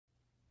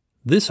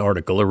This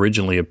article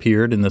originally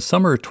appeared in the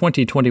summer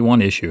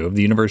 2021 issue of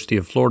the University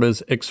of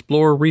Florida's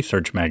Explore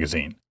Research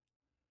magazine.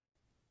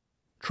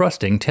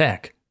 Trusting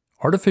Tech: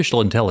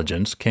 Artificial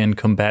Intelligence Can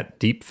Combat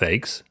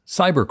Deepfakes,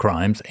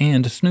 Cybercrimes,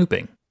 and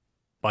Snooping,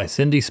 by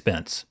Cindy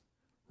Spence.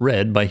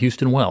 Read by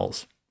Houston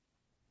Wells.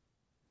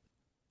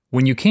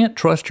 When you can't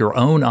trust your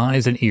own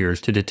eyes and ears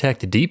to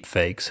detect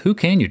deepfakes, who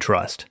can you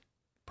trust?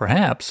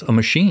 Perhaps a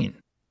machine.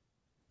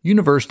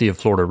 University of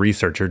Florida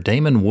researcher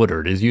Damon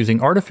Woodard is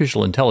using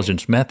artificial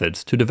intelligence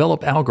methods to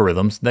develop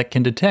algorithms that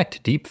can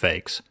detect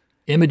deepfakes,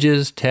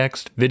 images,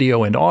 text,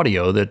 video, and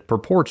audio that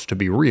purports to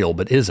be real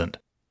but isn't.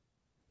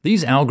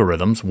 These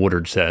algorithms,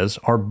 Woodard says,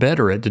 are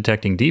better at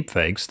detecting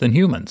deepfakes than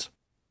humans.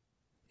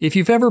 If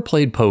you've ever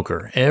played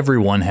poker,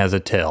 everyone has a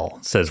tell,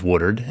 says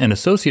Woodard, an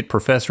associate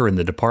professor in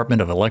the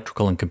Department of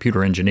Electrical and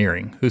Computer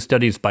Engineering who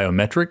studies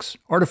biometrics,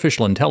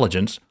 artificial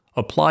intelligence,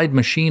 applied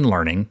machine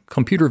learning,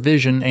 computer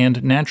vision,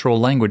 and natural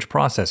language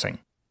processing.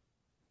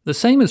 The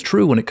same is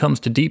true when it comes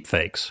to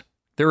deepfakes.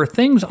 There are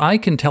things I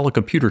can tell a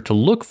computer to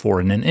look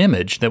for in an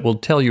image that will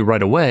tell you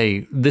right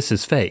away, this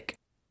is fake.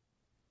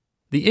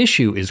 The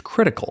issue is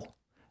critical.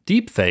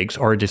 Deepfakes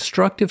are a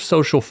destructive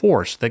social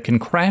force that can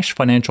crash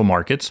financial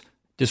markets,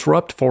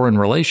 disrupt foreign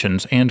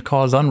relations, and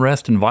cause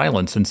unrest and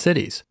violence in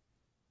cities.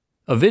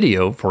 A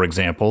video, for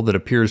example, that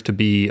appears to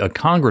be a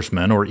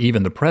congressman or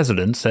even the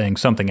president saying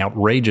something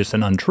outrageous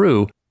and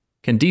untrue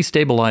can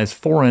destabilize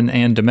foreign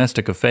and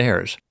domestic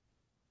affairs.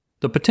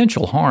 The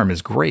potential harm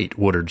is great,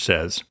 Woodard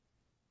says.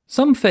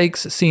 Some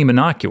fakes seem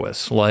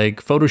innocuous,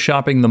 like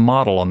photoshopping the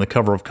model on the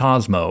cover of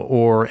Cosmo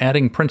or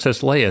adding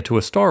Princess Leia to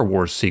a Star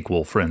Wars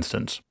sequel, for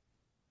instance.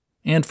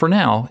 And for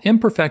now,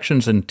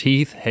 imperfections in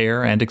teeth,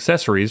 hair, and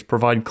accessories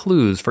provide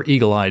clues for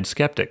eagle-eyed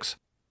skeptics.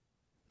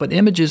 But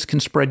images can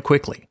spread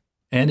quickly,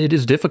 and it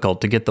is difficult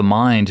to get the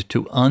mind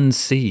to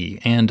unsee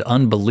and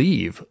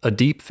unbelieve a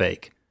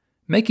deepfake,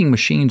 making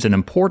machines an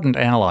important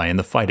ally in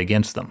the fight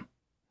against them.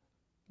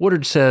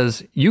 Woodard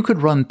says you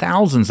could run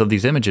thousands of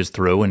these images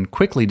through and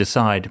quickly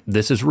decide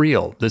this is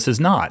real, this is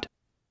not.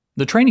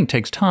 The training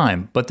takes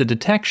time, but the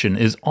detection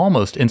is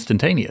almost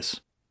instantaneous.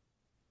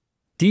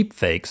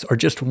 Deepfakes are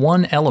just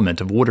one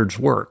element of Woodard's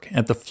work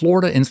at the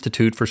Florida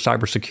Institute for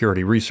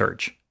Cybersecurity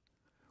Research.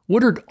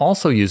 Woodard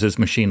also uses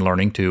machine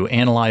learning to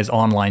analyze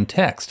online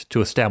text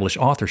to establish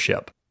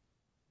authorship.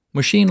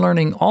 Machine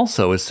learning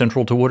also is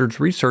central to Woodard's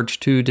research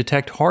to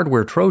detect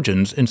hardware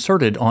trojans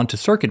inserted onto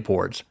circuit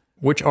boards,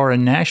 which are a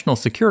national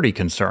security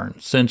concern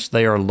since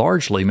they are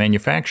largely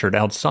manufactured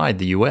outside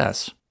the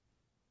U.S.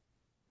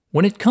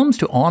 When it comes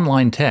to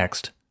online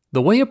text,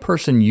 the way a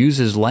person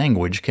uses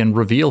language can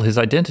reveal his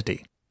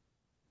identity.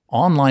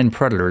 Online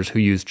predators who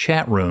use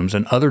chat rooms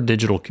and other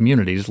digital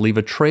communities leave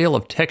a trail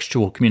of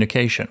textual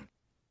communication.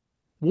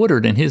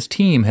 Woodard and his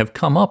team have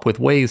come up with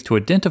ways to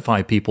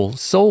identify people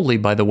solely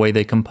by the way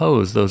they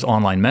compose those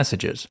online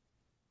messages.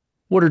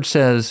 Woodard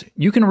says,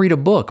 you can read a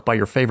book by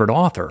your favorite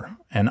author,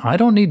 and I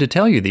don't need to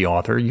tell you the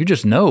author, you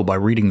just know by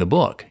reading the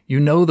book. You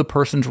know the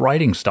person's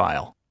writing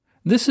style.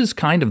 This is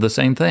kind of the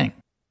same thing.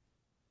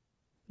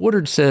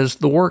 Woodard says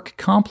the work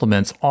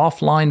complements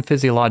offline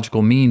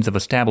physiological means of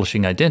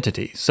establishing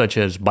identity, such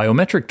as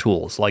biometric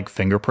tools like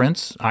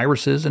fingerprints,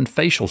 irises, and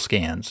facial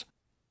scans.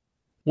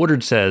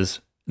 Woodard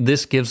says,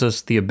 this gives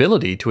us the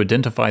ability to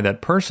identify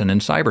that person in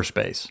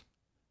cyberspace.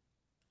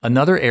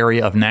 Another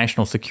area of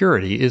national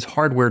security is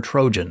hardware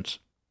trojans.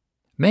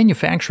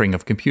 Manufacturing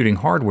of computing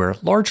hardware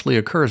largely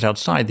occurs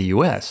outside the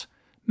U.S.,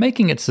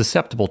 making it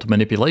susceptible to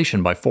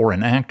manipulation by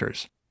foreign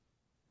actors.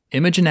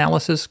 Image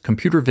analysis,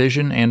 computer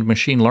vision, and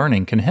machine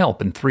learning can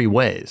help in three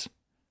ways: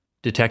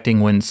 detecting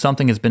when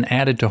something has been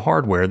added to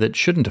hardware that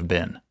shouldn't have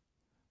been,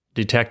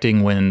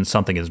 detecting when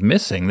something is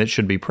missing that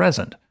should be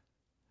present,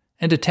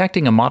 and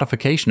detecting a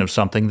modification of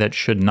something that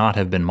should not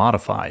have been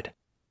modified.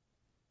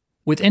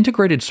 With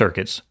integrated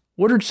circuits,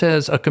 Woodard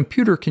says a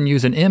computer can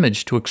use an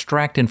image to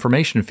extract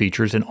information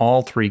features in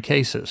all three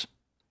cases.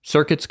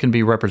 Circuits can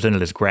be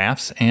represented as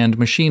graphs, and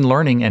machine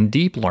learning and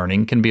deep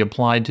learning can be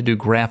applied to do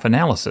graph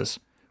analysis,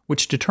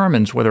 which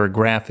determines whether a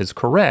graph is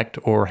correct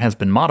or has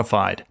been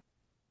modified.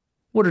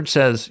 Woodard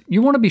says,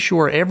 you want to be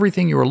sure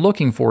everything you are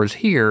looking for is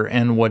here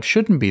and what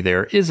shouldn't be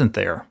there isn't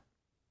there.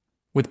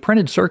 With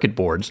printed circuit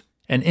boards,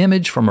 an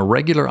image from a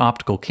regular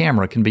optical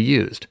camera can be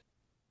used.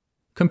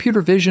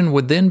 Computer vision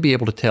would then be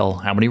able to tell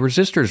how many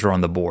resistors are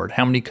on the board,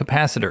 how many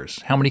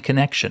capacitors, how many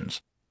connections.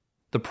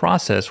 The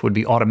process would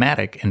be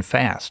automatic and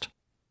fast.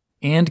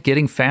 And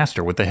getting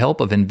faster with the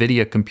help of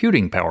NVIDIA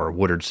computing power,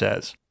 Woodard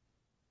says.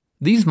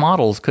 These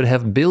models could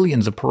have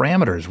billions of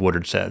parameters,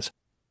 Woodard says.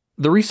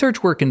 The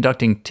research we're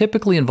conducting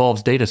typically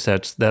involves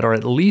datasets that are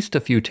at least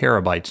a few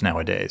terabytes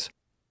nowadays.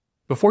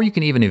 Before you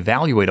can even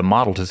evaluate a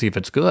model to see if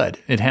it's good,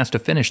 it has to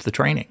finish the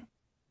training.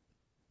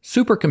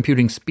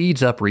 Supercomputing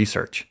speeds up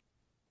research.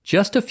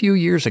 Just a few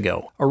years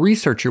ago, a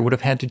researcher would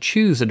have had to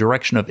choose a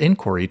direction of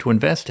inquiry to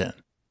invest in,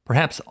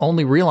 perhaps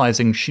only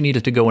realizing she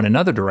needed to go in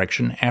another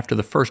direction after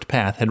the first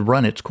path had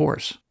run its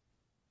course.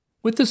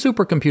 With the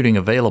supercomputing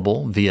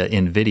available via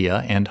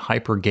NVIDIA and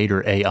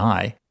HyperGator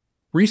AI,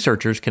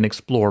 Researchers can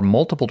explore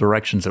multiple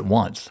directions at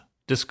once,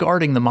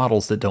 discarding the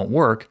models that don't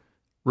work,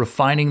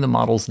 refining the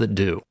models that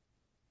do.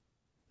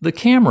 The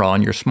camera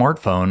on your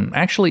smartphone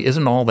actually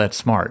isn't all that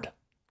smart.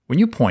 When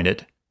you point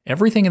it,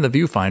 everything in the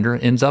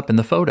viewfinder ends up in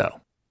the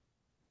photo.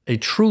 A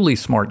truly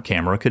smart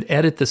camera could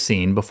edit the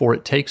scene before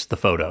it takes the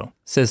photo,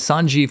 says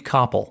Sanjeev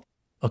Koppal,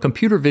 a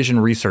computer vision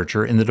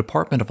researcher in the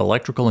Department of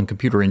Electrical and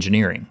Computer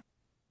Engineering.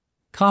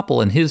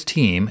 Koppal and his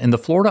team in the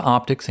Florida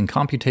Optics and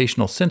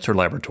Computational Sensor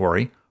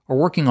Laboratory are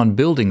working on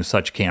building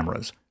such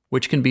cameras,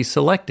 which can be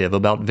selective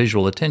about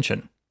visual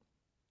attention.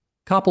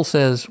 Koppal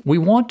says, "We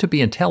want to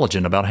be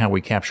intelligent about how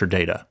we capture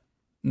data.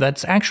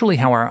 That's actually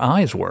how our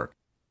eyes work.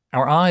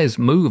 Our eyes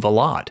move a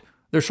lot.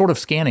 They're sort of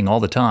scanning all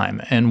the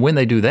time, and when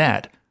they do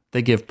that,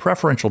 they give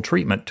preferential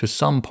treatment to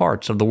some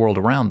parts of the world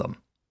around them.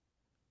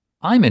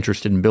 I'm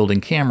interested in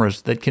building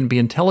cameras that can be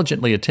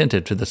intelligently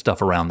attentive to the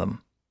stuff around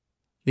them."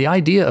 The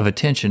idea of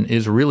attention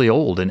is really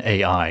old in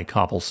AI,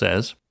 Koppal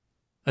says.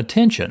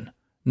 Attention,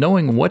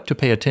 knowing what to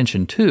pay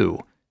attention to,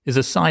 is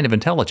a sign of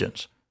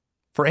intelligence.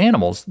 For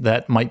animals,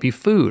 that might be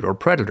food or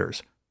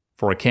predators.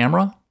 For a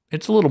camera,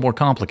 it's a little more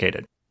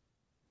complicated.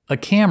 A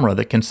camera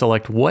that can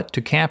select what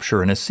to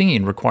capture in a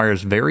scene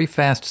requires very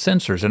fast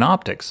sensors and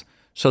optics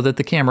so that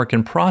the camera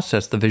can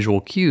process the visual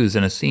cues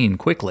in a scene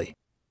quickly.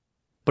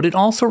 But it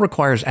also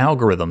requires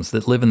algorithms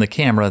that live in the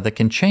camera that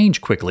can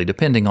change quickly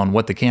depending on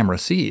what the camera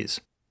sees.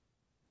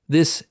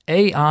 This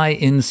AI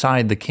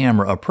inside the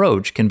camera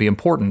approach can be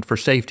important for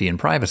safety and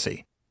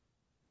privacy.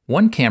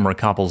 One camera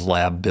Koppal's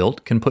lab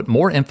built can put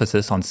more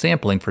emphasis on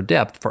sampling for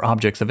depth for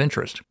objects of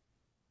interest.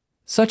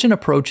 Such an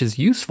approach is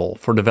useful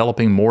for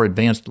developing more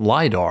advanced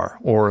LiDAR,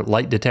 or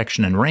light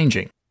detection and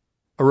ranging,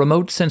 a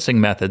remote sensing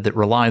method that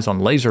relies on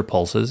laser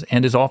pulses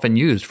and is often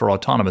used for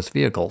autonomous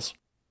vehicles.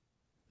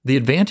 The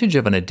advantage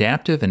of an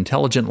adaptive,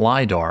 intelligent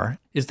LiDAR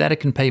is that it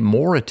can pay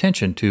more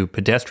attention to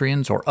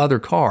pedestrians or other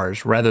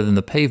cars rather than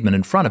the pavement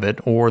in front of it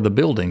or the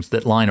buildings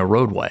that line a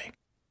roadway.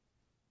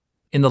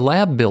 In the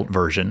lab-built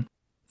version,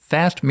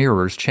 fast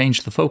mirrors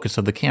change the focus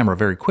of the camera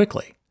very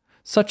quickly,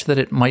 such that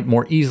it might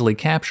more easily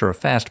capture a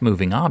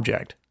fast-moving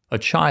object, a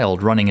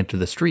child running into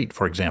the street,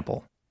 for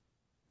example.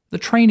 The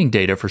training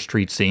data for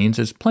street scenes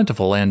is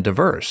plentiful and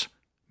diverse,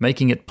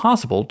 making it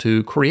possible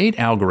to create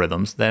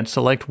algorithms that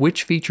select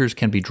which features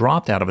can be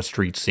dropped out of a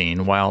street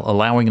scene while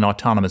allowing an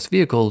autonomous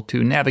vehicle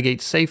to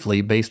navigate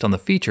safely based on the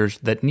features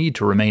that need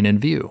to remain in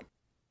view.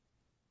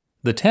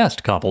 The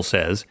test, Koppal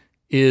says,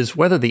 is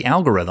whether the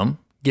algorithm,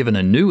 given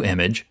a new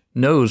image,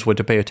 knows what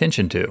to pay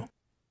attention to.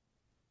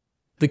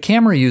 The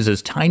camera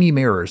uses tiny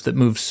mirrors that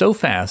move so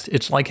fast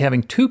it's like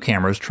having two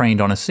cameras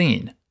trained on a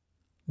scene.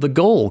 The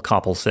goal,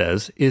 Koppal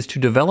says, is to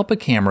develop a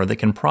camera that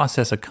can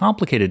process a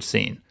complicated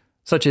scene,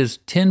 such as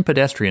 10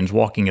 pedestrians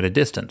walking at a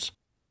distance.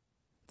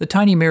 The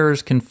tiny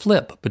mirrors can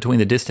flip between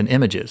the distant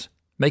images,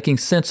 making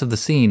sense of the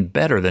scene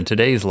better than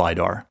today's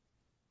LiDAR.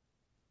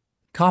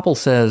 Koppal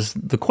says,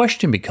 the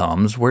question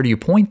becomes, where do you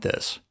point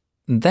this?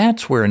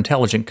 That's where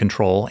intelligent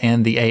control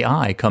and the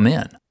AI come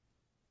in.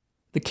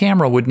 The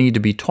camera would need to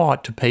be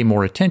taught to pay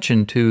more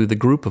attention to the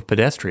group of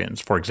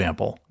pedestrians, for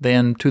example,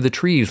 than to the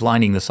trees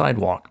lining the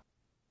sidewalk.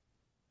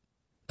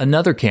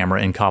 Another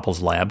camera in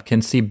Koppal's lab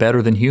can see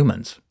better than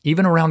humans,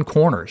 even around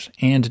corners,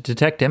 and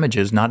detect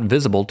images not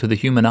visible to the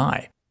human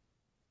eye.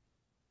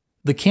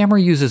 The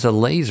camera uses a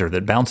laser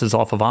that bounces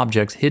off of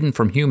objects hidden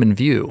from human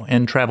view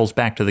and travels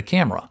back to the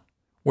camera,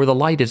 where the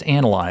light is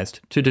analyzed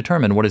to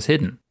determine what is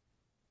hidden.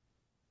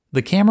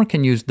 The camera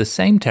can use the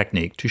same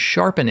technique to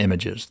sharpen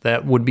images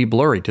that would be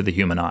blurry to the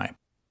human eye.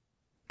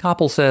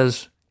 Koppal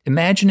says,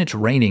 imagine it's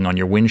raining on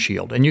your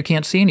windshield and you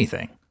can't see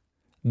anything.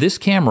 This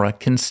camera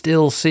can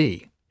still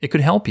see. It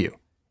could help you.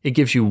 It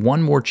gives you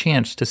one more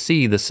chance to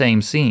see the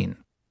same scene.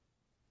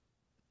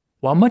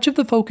 While much of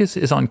the focus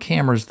is on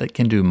cameras that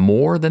can do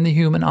more than the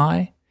human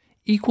eye,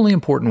 equally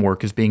important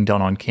work is being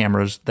done on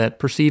cameras that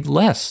perceive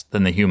less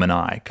than the human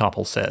eye,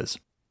 Koppal says.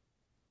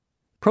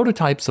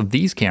 Prototypes of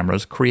these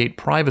cameras create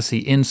privacy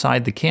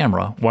inside the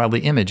camera while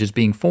the image is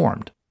being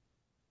formed.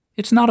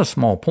 It's not a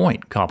small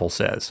point, Koppal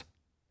says.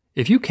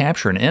 If you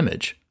capture an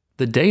image,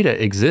 the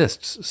data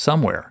exists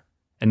somewhere,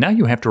 and now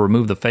you have to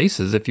remove the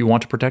faces if you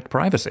want to protect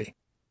privacy.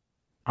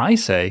 I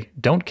say,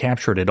 don't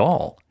capture it at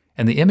all,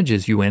 and the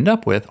images you end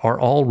up with are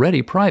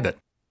already private.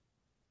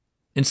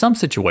 In some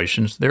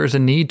situations, there is a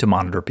need to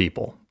monitor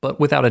people,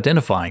 but without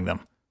identifying them,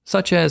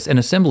 such as an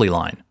assembly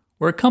line,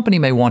 where a company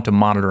may want to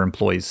monitor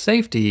employees'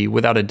 safety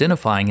without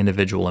identifying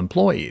individual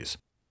employees.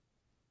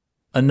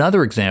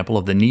 Another example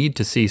of the need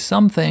to see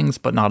some things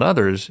but not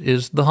others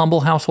is the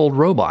humble household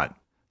robot,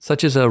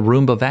 such as a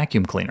Roomba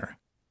vacuum cleaner.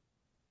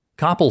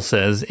 Koppal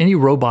says any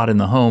robot in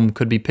the home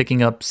could be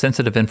picking up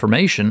sensitive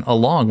information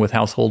along with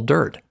household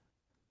dirt.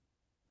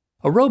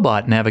 A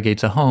robot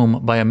navigates a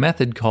home by a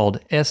method called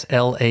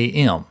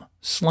SLAM,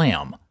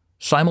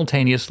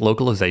 simultaneous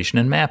localization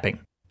and mapping,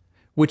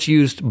 which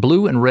used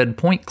blue and red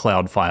point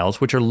cloud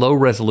files which are low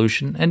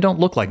resolution and don't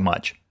look like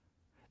much.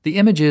 The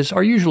images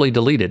are usually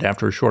deleted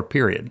after a short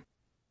period.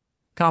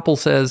 Koppal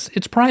says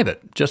it's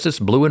private, just this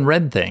blue and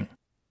red thing.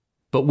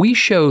 But we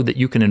show that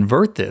you can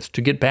invert this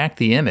to get back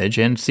the image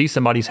and see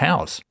somebody's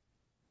house.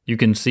 You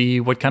can see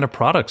what kind of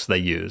products they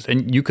use,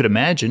 and you could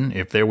imagine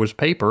if there was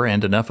paper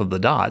and enough of the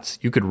dots,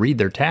 you could read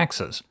their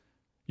taxes.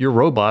 Your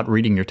robot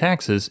reading your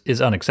taxes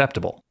is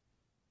unacceptable.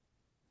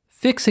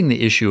 Fixing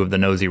the issue of the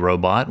nosy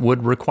robot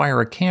would require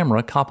a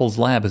camera Koppel's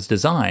lab has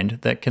designed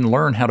that can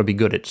learn how to be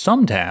good at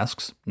some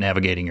tasks,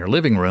 navigating your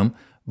living room,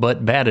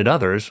 but bad at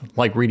others,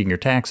 like reading your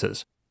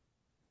taxes.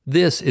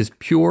 This is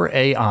pure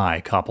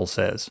AI, Koppel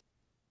says.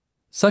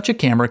 Such a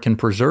camera can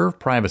preserve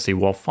privacy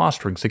while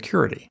fostering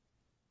security.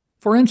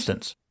 For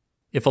instance,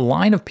 if a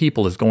line of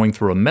people is going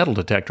through a metal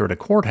detector at a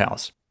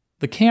courthouse,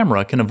 the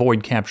camera can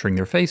avoid capturing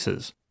their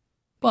faces.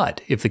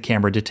 But if the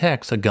camera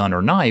detects a gun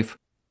or knife,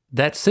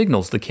 that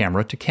signals the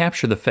camera to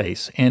capture the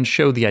face and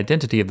show the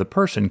identity of the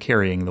person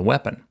carrying the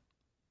weapon.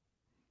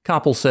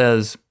 Koppel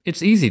says,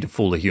 it's easy to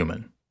fool a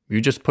human.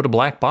 You just put a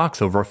black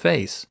box over a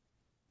face.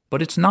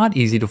 But it's not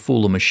easy to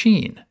fool a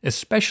machine,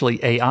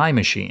 especially AI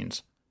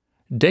machines.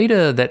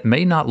 Data that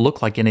may not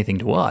look like anything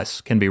to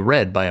us can be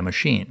read by a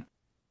machine.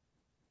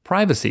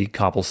 Privacy,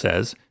 Koppel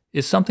says,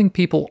 is something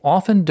people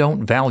often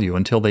don't value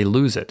until they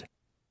lose it.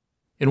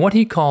 In what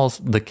he calls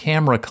the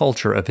camera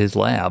culture of his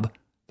lab,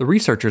 the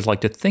researchers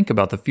like to think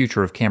about the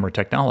future of camera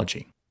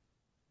technology.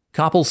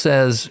 Koppel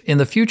says, in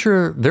the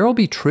future, there will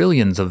be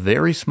trillions of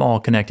very small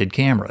connected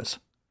cameras.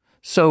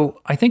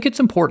 So I think it's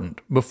important,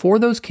 before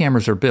those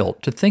cameras are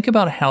built, to think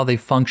about how they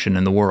function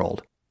in the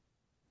world.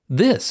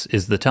 This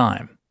is the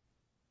time.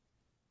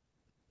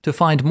 To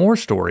find more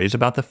stories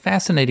about the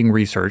fascinating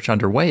research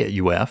underway at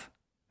UF,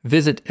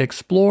 visit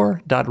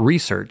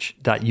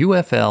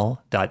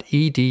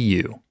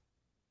explore.research.ufl.edu.